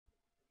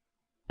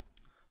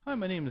Hi,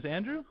 my name is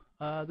Andrew.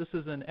 This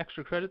is an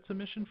extra credit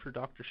submission for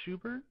Dr.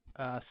 Schubert,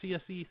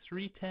 CSE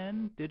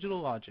 310 Digital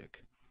Logic.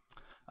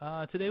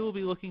 Today we'll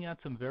be looking at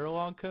some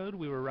Verilog code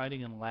we were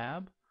writing in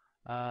lab.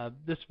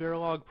 This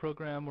Verilog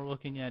program we're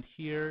looking at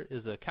here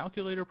is a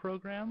calculator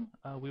program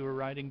we were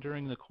writing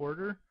during the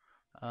quarter.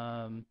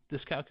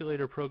 This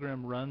calculator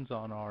program runs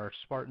on our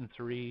Spartan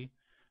 3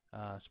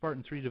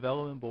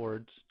 development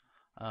boards.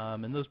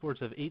 And those boards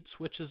have 8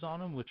 switches on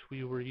them, which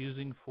we were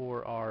using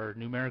for our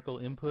numerical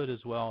input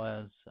as well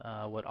as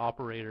what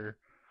operator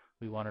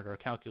we wanted our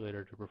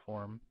calculator to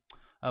perform.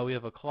 We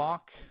have a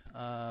clock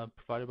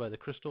provided by the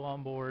crystal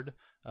on board.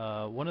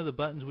 One of the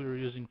buttons we were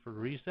using for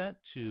reset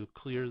to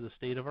clear the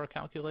state of our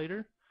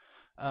calculator.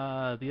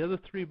 The other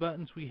 3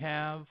 buttons we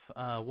have,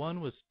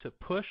 one was to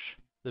push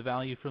the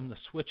value from the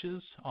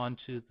switches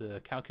onto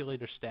the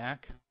calculator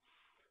stack.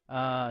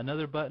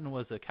 Another button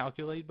was a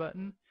calculate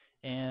button.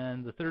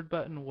 And the third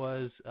button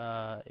was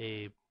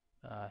a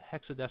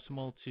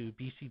hexadecimal to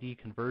BCD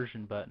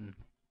conversion button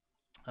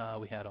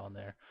we had on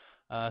there.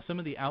 Some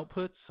of the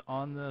outputs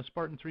on the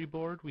Spartan 3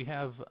 board, we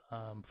have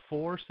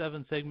 4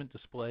 7-segment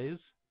displays.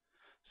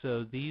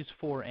 So these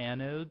 4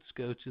 anodes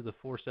go to the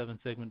 4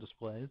 7-segment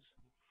displays.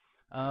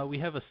 We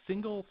have a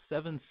single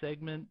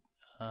 7-segment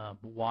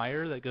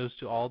wire that goes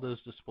to all those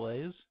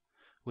displays,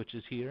 which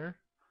is here.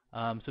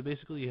 So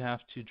basically you have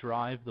to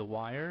drive the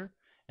wire,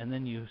 and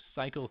then you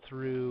cycle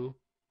through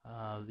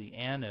the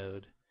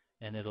anode,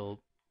 and it'll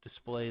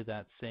display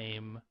that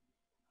same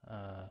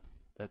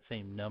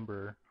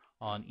number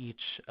on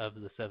each of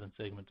the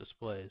 7-segment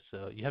displays.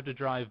 So you have to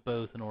drive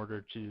both in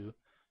order to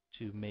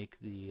make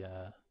the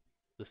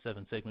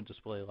 7-segment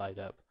display light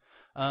up.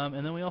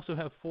 And then we also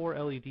have 4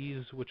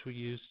 LEDs, which we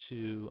use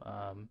to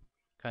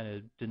kind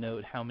of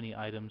denote how many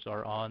items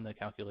are on the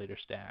calculator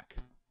stack.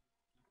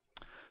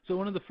 So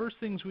one of the first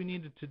things we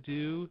needed to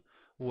do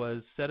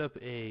was set up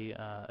a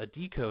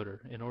decoder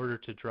in order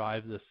to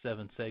drive this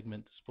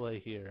 7-segment display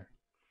here.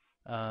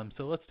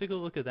 So let's take a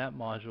look at that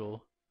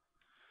module.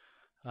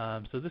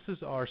 So this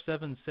is our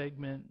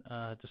 7-segment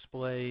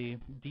display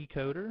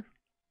decoder.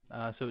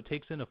 So it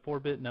takes in a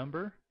 4-bit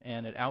number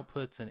and it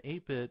outputs an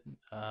 8-bit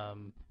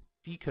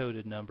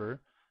decoded number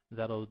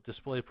that'll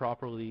display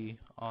properly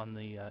on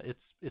the.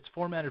 It's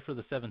formatted for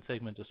the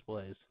 7-segment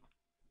displays.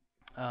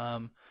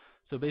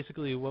 So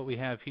basically what we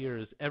have here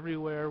is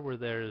everywhere where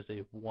there is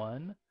a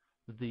 1,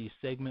 the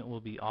segment will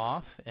be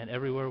off, and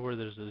everywhere where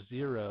there's a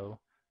 0,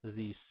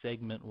 the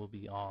segment will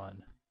be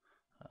on.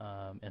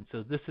 And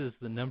so this is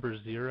the number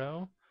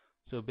 0.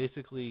 So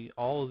basically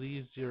all of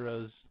these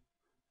zeros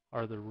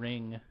are the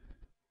ring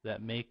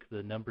that make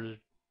the number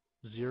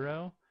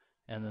 0,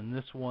 and then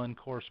this one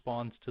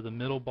corresponds to the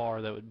middle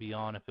bar that would be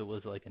on if it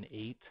was like an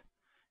 8,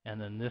 and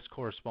then this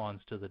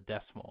corresponds to the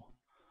decimal.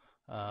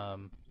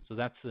 So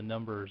that's the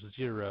number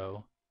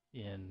 0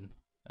 in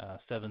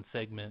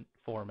 7-segment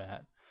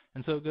format.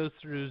 And so it goes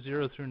through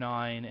 0 through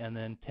 9, and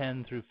then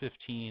 10 through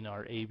 15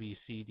 are A, B,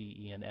 C, D,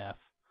 E, and F,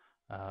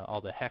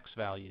 all the hex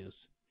values.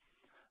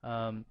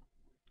 So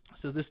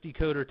this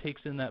decoder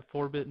takes in that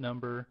 4-bit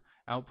number,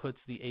 outputs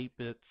the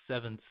 8-bit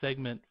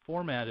 7-segment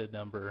formatted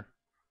number,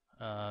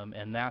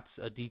 and that's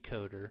a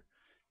decoder.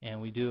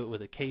 And we do it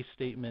with a case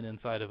statement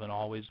inside of an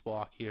always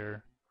block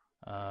here.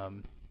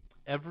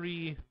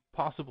 Every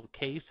possible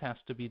case has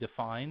to be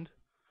defined,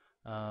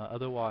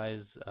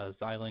 otherwise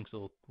Xilinx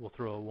will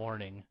throw a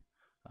warning.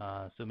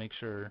 So make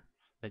sure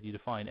that you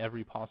define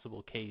every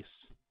possible case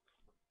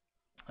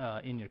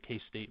in your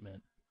case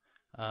statement.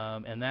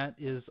 And that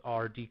is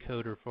our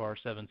decoder for our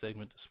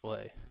 7-segment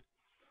display.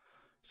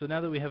 So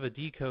now that we have a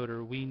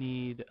decoder, we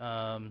need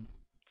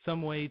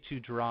some way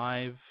to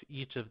drive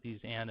each of these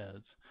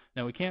anodes.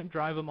 Now we can't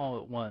drive them all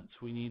at once.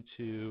 We need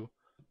to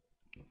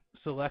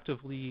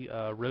selectively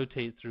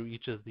rotate through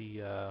each of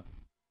these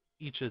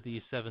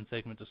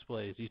 7-segment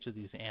displays, each of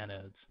these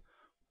anodes.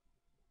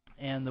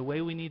 And the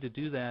way we need to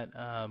do that,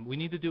 we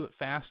need to do it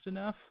fast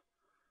enough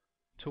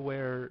to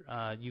where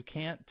you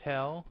can't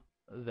tell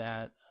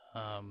that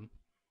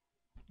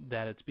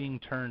that it's being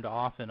turned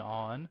off and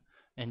on,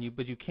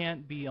 but you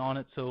can't be on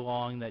it so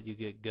long that you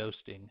get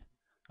ghosting.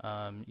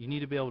 You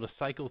need to be able to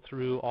cycle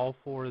through all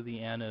 4 of the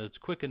anodes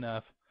quick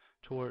enough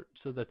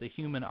so that the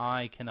human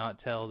eye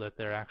cannot tell that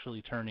they're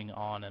actually turning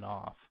on and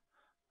off.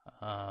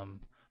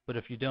 But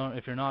if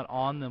you're not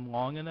on them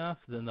long enough,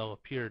 then they'll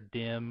appear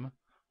dim,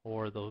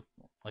 or they'll,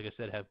 like I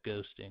said, have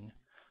ghosting.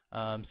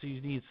 So you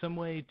need some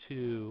way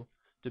to,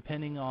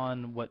 depending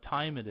on what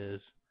time it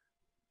is,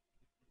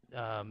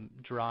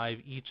 drive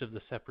each of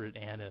the separate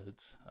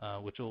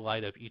anodes, which will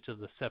light up each of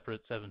the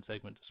separate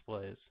 7-segment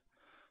displays.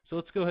 So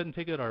let's go ahead and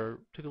take a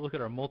look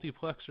at our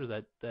multiplexer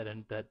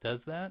that does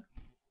that.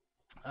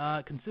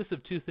 It consists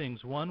of 2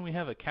 things. One, we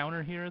have a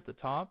counter here at the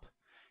top,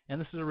 and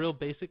this is a real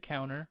basic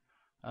counter.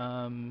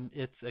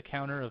 It's a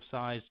counter of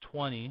size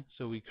 20,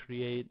 so we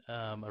create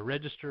a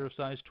register of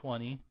size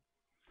 20,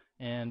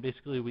 and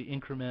basically we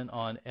increment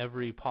on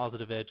every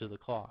positive edge of the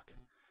clock.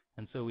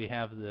 And so we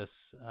have this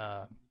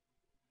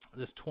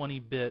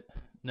 20-bit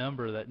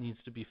number that needs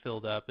to be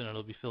filled up, and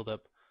it'll be filled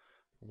up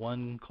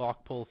one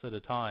clock pulse at a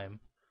time.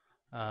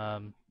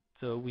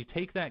 So we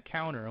take that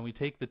counter and we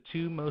take the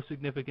two most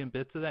significant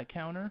bits of that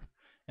counter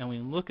and we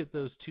look at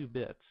those two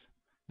bits.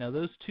 Now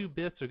those two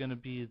bits are going to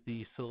be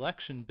the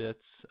selection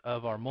bits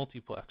of our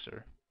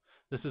multiplexer.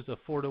 This is a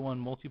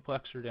 4-to-1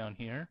 multiplexer down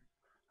here.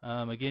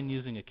 Again,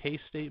 using a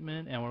case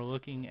statement, and we're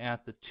looking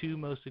at the two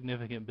most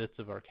significant bits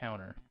of our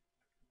counter.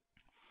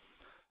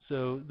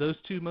 So those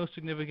two most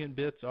significant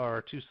bits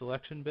are two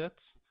selection bits.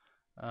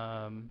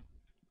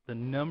 The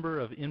number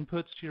of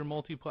inputs to your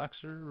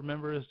multiplexer,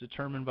 remember, is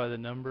determined by the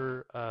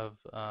number of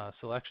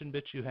selection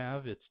bits you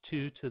have. It's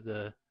 2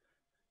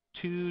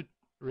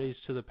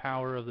 raised to the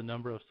power of the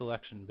number of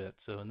selection bits.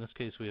 So in this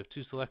case, we have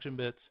 2 selection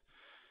bits.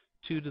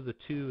 2 to the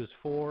 2 is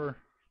 4,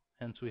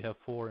 hence we have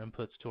 4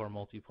 inputs to our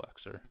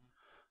multiplexer.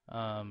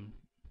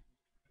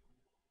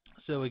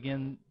 So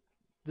again,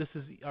 this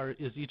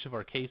is each of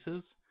our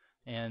cases,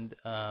 and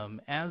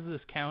as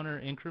this counter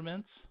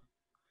increments,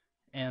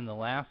 and the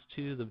last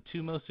two, the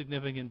two most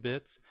significant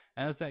bits,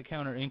 as that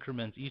counter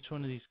increments, each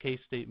one of these case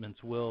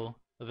statements will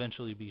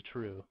eventually be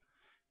true.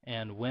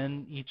 And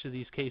when each of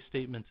these case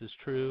statements is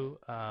true,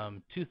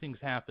 two things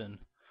happen.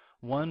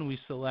 One, we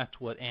select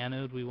what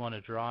anode we want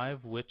to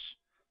drive, which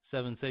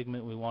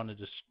 7-segment we want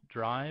to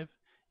drive,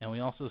 and we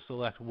also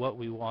select what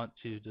we want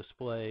to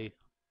display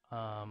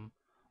on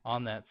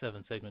that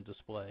 7-segment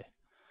display.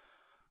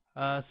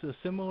 So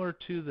similar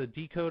to the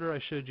decoder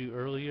I showed you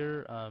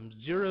earlier,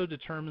 0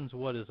 determines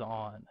what is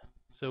on.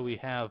 So we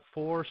have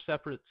 4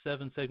 separate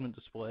 7-segment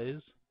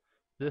displays.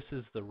 This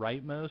is the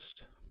rightmost,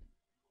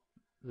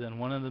 then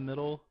one in the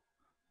middle,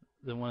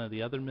 then one of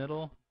the other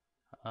middle.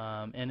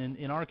 And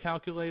in our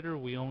calculator,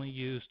 we only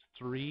used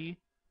 3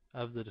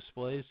 of the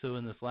displays. So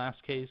in this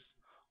last case,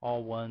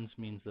 all 1s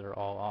means they're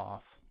all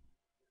off.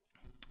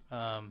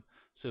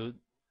 So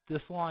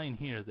this line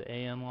here, the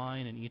AN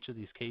line in each of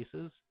these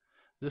cases,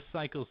 this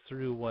cycles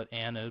through what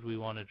anode we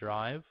want to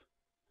drive.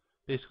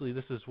 Basically,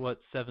 this is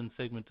what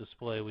 7-segment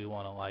display we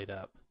want to light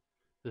up.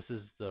 This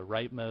is the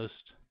rightmost,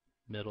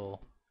 middle,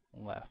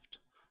 left.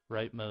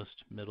 Rightmost,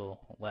 middle,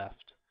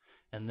 left.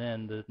 And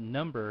then the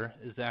number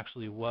is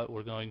actually what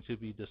we're going to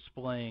be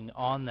displaying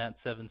on that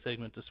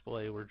 7-segment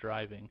display we're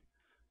driving.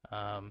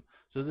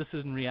 So this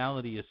in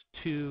reality is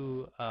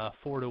 2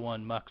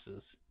 4-to-1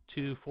 muxes,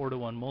 2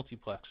 4-to-1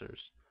 multiplexers.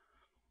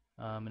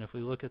 And if we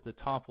look at the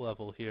top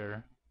level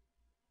here,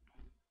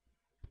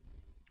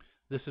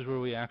 this is where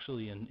we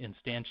actually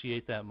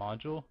instantiate that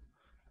module.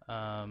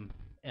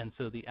 And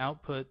so the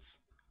outputs,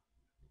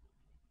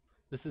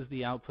 this is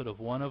the output of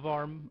one of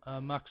our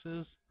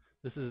muxes.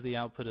 This is the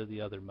output of the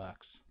other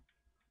mux.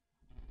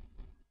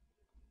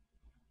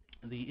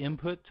 The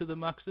input to the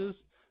muxes,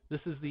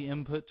 this is the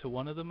input to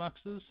one of the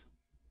muxes.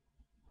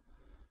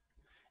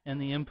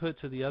 And the input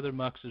to the other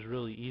mux is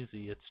really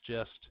easy. It's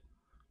just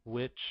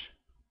which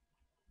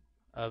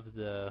of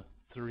the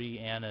 3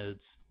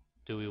 anodes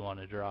do we want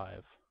to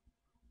drive.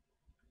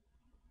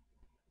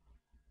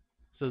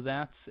 So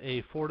that's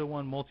a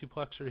 4-to-1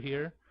 multiplexer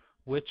here,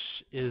 which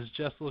is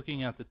just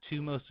looking at the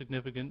 2 most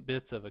significant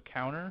bits of a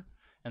counter,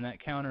 and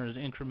that counter is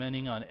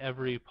incrementing on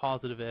every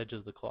positive edge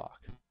of the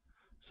clock.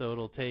 So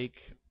it'll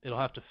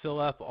have to fill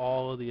up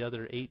all of the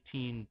other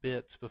 18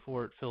 bits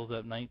before it fills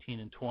up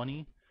 19 and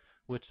 20,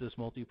 which this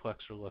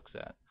multiplexer looks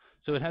at.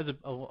 So it has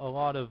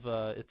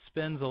it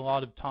spends a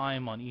lot of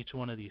time on each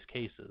one of these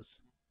cases.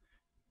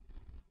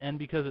 And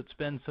because it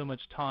spends so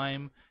much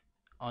time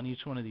on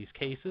each one of these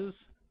cases,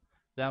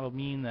 that'll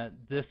mean that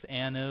this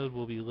anode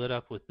will be lit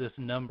up with this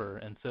number,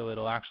 and so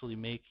it'll actually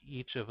make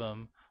each of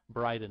them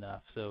bright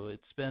enough. So it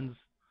spends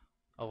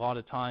a lot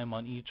of time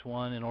on each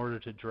one in order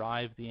to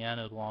drive the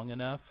anode long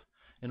enough,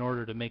 in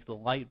order to make the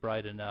light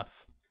bright enough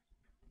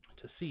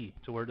to see,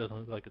 to where it doesn't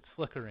look like it's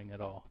flickering at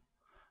all.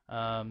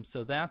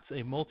 So that's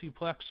a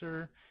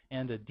multiplexer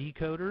and a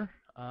decoder,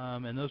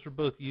 and those were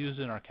both used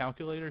in our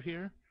calculator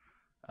here.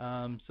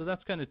 So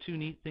that's kind of 2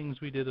 neat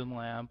things we did in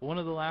lab. One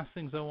of the last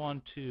things I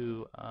want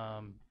to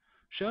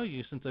show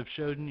you, since I've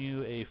shown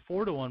you a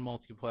 4-to-1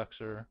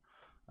 multiplexer,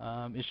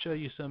 is show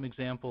you some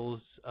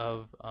examples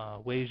of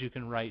ways you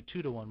can write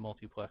 2-to-1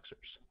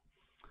 multiplexers.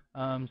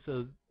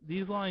 So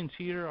these lines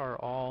here are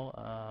all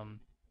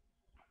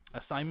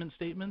assignment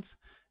statements,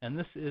 and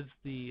this is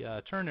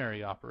the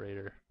ternary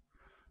operator.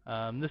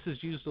 This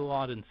is used a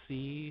lot in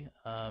C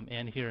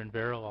and here in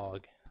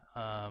Verilog,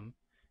 and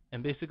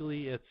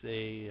basically it's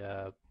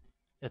a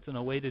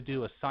way to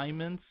do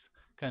assignments,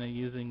 kind of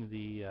using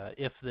the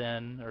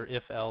if-then or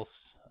if-else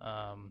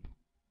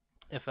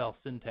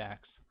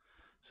syntax.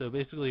 So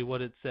basically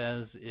what it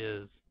says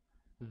is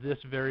this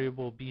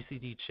variable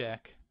BCD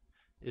check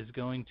is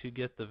going to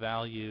get the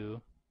value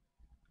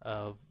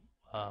of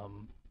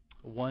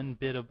 1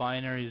 bit of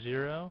binary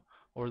 0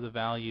 or the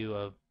value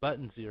of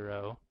button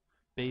 0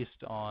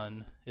 based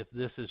on if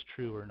this is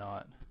true or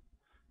not.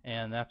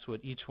 And that's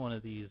what each one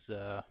of these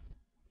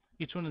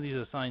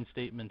assigned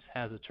statements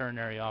has a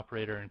ternary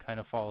operator and kind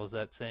of follows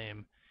that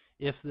same,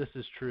 if this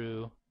is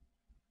true,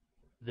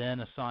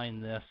 then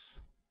assign this,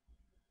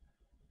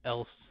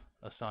 else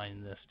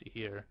assign this to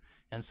here.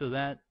 And so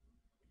that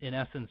in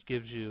essence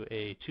gives you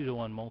a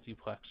 2-to-1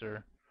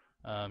 multiplexer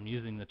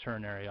using the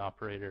ternary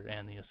operator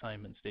and the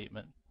assignment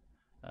statement.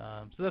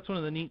 So that's one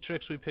of the neat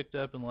tricks we picked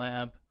up in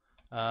lab.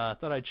 I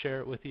thought I'd share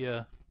it with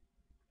you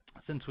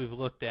since we've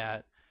looked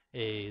at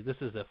this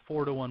is a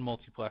 4-to-1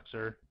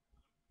 multiplexer,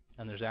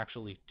 and there's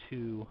actually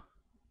two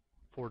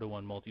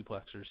 4-to-1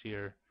 multiplexers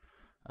here,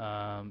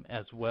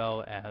 as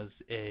well as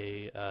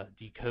a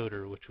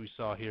decoder, which we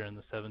saw here in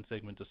the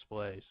 7-segment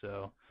display.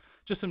 So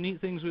just some neat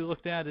things we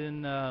looked at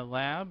in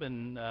lab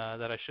and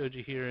that I showed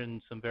you here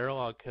in some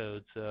Verilog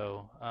code.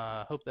 So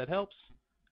hope that helps.